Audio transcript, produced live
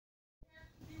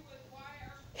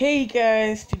Hey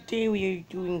guys, today we are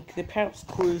doing the Pounce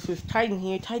quiz with Titan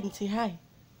here. Titan, say hi.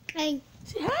 Hey.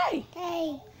 Say hi.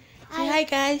 Hey. Say hi,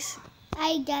 guys.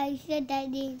 Hi guys, said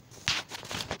Daddy.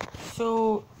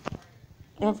 So,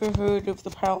 ever heard of the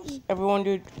Pounce? Ever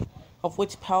wondered of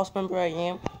which Pounce member I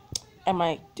am? Am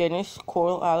I Dennis,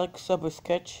 Coral, Alex, Sub, or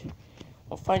Sketch?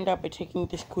 We'll find out by taking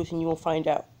this quiz and you will find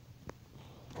out.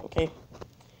 Okay?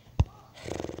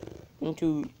 I'm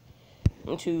too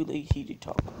lazy to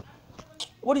talk.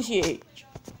 What is your age?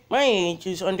 My age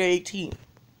is under 18.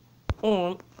 I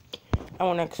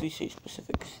won't actually say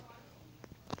specifics.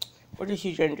 What is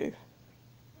your gender?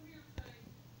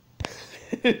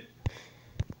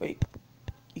 Wait,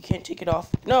 you can't take it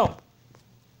off? No!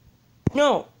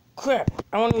 No! Crap!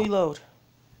 I want to reload.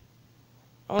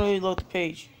 I want to reload the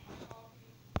page.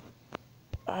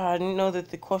 I didn't know that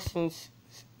the questions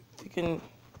freaking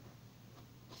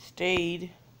stayed.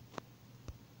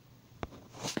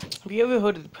 Have you ever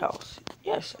heard of the Pals?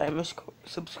 Yes, I'm a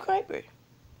subscriber.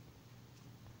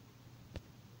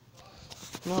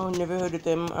 No, never heard of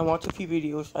them. I watch a few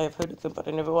videos. I have heard of them, but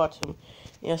I never watched them.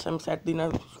 Yes, I'm sadly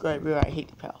not a subscriber. I hate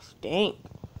the Pals. Dang.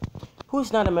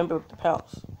 Who's not a member of the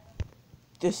Pals?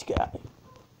 This guy.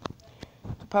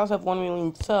 The Pals have 1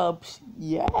 million subs.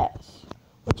 Yes.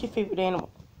 What's your favorite animal?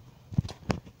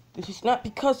 This is not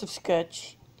because of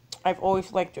Sketch. I've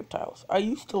always liked reptiles. I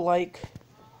used to like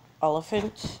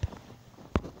elephants.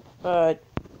 But,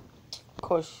 of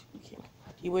course, you can't.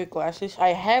 Do you wear glasses? I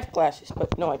have glasses,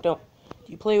 but no, I don't.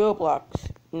 Do you play Roblox?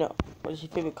 No. What is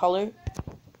your favorite color?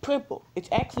 Purple. It's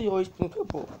actually always been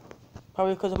purple.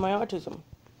 Probably because of my autism.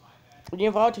 When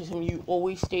you have autism, you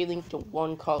always stay linked to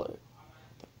one color.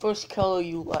 The first color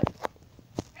you like.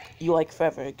 You like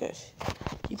forever, I guess.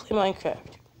 You play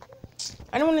Minecraft.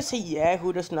 I don't want to say yeah,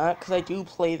 who does not, because I do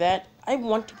play that. I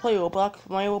want to play Roblox, but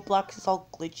my Roblox is all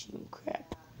glitchy and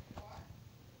crap.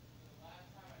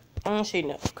 I'm gonna say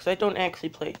no, because I don't actually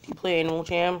play it. Do you play Animal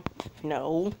Jam?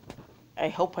 No. I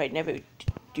hope I never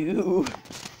do.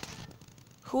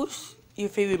 Who's your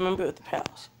favorite member of the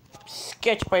Pals?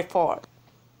 Sketch by far.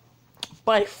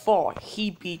 By far,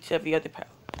 he beats every other Pal.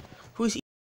 Who's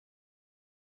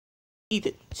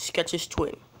Ethan? Sketch's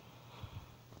twin.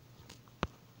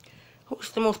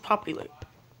 Who's the most popular?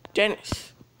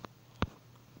 Dennis.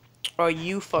 Are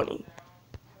you funny?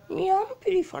 Yeah, I'm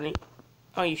pretty funny.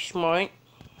 Are you smart?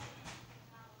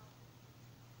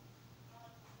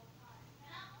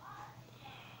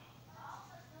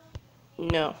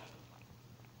 No.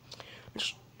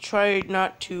 Let's try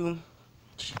not to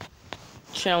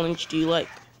challenge do you like.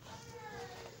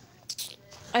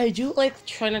 I do like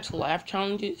try not to laugh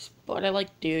challenges, but I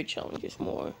like dare challenges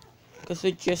more. Because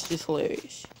they're just as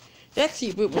hilarious. They're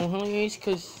actually a bit more hilarious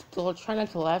because the try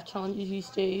not to laugh challenges these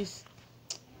days,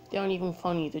 they aren't even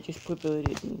funny, they're just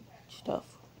perverted and stuff.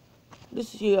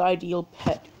 This is your ideal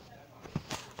pet.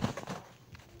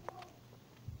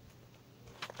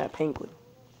 That penguin.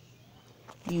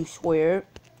 You swear?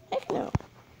 Heck no.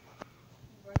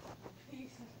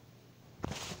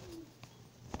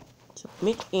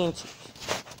 Submit answers.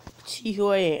 Let's see who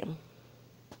I am.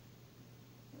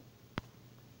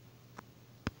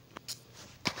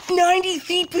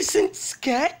 93%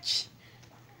 Sketch?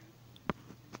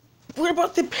 What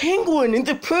about the penguin and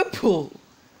the purple?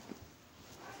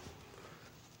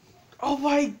 Oh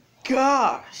my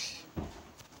gosh.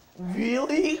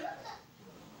 Really?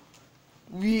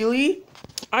 Really?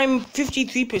 I'm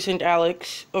 53%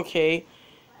 Alex, okay.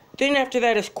 Then after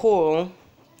that is Coral.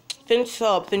 Then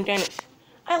Sub, then Dennis.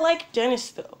 I like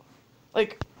Dennis though.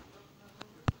 Like,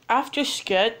 after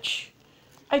Sketch,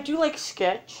 I do like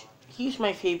Sketch. He's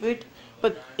my favorite,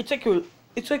 but it's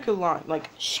like a line. Like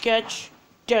Sketch,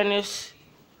 Dennis,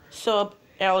 Sub,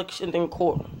 Alex, and then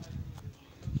Coral.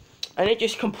 And it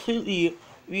just completely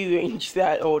rearranged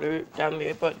that order down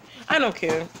there, but I don't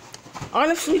care.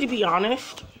 Honestly, to be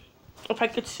honest, if I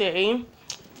could say,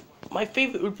 my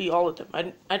favorite would be all of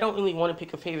them. I don't really want to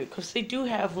pick a favorite, because they do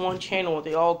have one channel where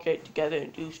they all get together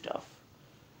and do stuff.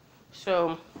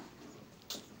 So,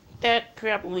 that'd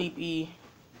probably be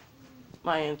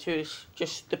my answers,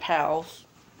 just the Pals.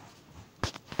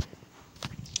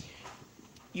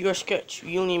 Your Sketch,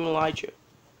 real name Elijah.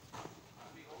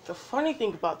 The funny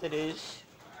thing about that is,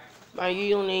 my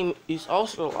real name is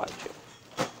also Elijah.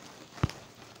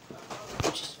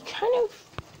 Which is kind of,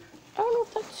 I don't know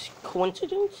if that's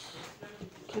coincidence,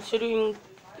 considering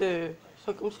the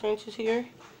circumstances here.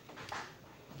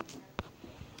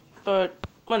 But,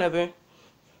 whatever.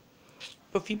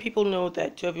 A few people know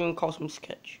that everyone calls him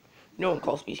Sketch. No one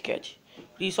calls me Sketch.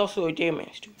 But he's also a dare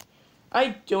master.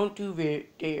 I don't do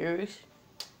dares,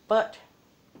 but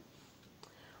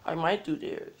I might do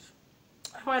dares.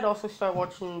 I might also start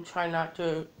watching Try Not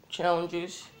To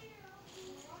challenges.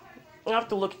 I have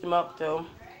to look them up though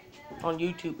on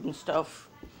YouTube and stuff.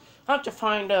 I have to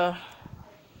find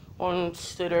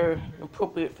ones that are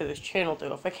appropriate for this channel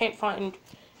though. If I can't find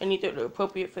any that are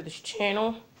appropriate for this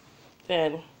channel,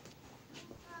 then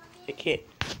I can't.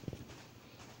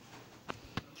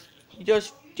 He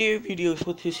does deer videos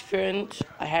with his friends.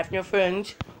 I have no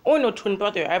friends. Or no twin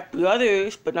brother. I have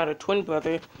brothers, but not a twin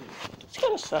brother. It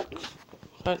kind of sucks.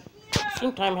 But at the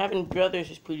same time, having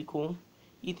brothers is pretty cool.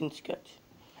 Ethan Sketch.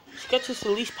 Sketch is the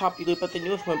least popular, but the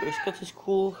newest member. Sketch is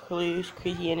cool, hilarious,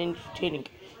 crazy, and entertaining.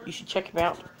 You should check him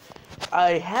out.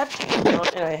 I have checked him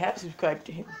out, and I have subscribed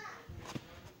to him.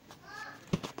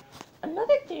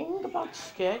 Another thing about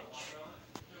Sketch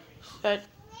is that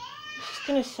it's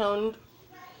gonna sound...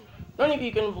 None of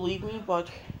you are gonna believe me, but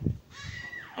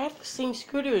I have the same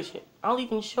scooter as him. I'll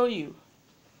even show you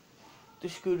the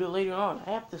scooter later on.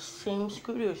 I have the same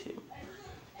scooter as him.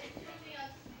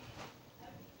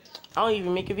 I'll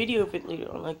even make a video of it later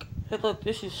on. Like, hey look,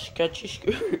 this is Sketchy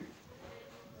scooter.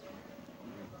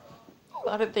 A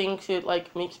lot of things that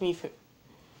like makes me feel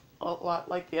a lot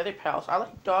like the other pals. I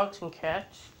like dogs and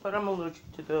cats, but I'm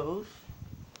allergic to those.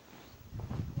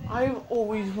 I've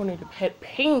always wanted a pet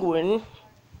penguin.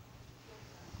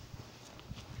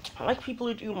 I like people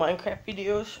who do Minecraft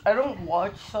videos. I don't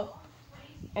watch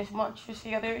as much as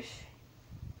the others,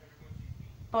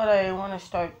 but I want to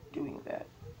start doing that.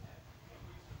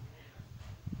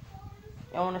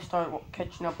 I want to start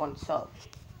catching up on subs,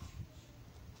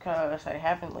 because I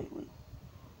haven't lately.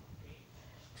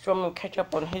 So I'm going to catch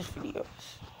up on his videos.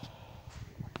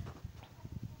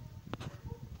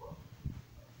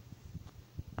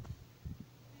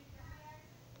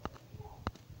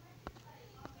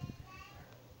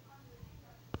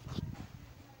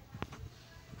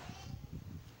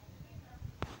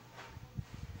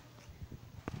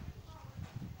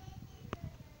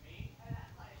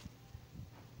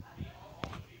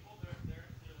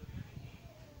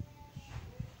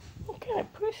 What kind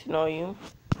of person are you?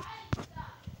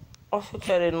 I'll put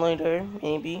that in later,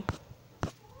 maybe.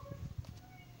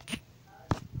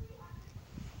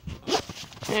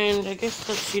 And I guess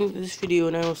that's the end of this video,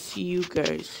 and I will see you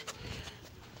guys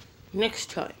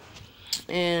next time.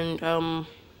 And,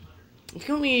 if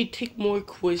you want me to take more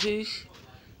quizzes,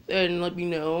 then let me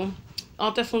know.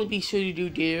 I'll definitely be sure to do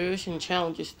dares and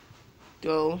challenges,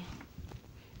 though,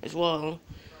 as well.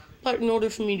 But in order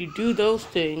for me to do those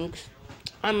things,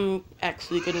 I'm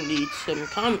actually gonna need some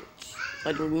comments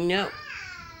letting me know.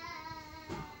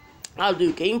 I'll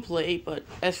do gameplay, but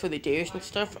as for the dares and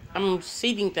stuff, I'm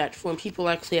saving that for when people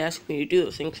actually ask me to do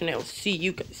those things, and I'll see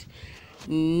you guys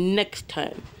next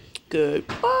time.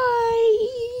 Goodbye!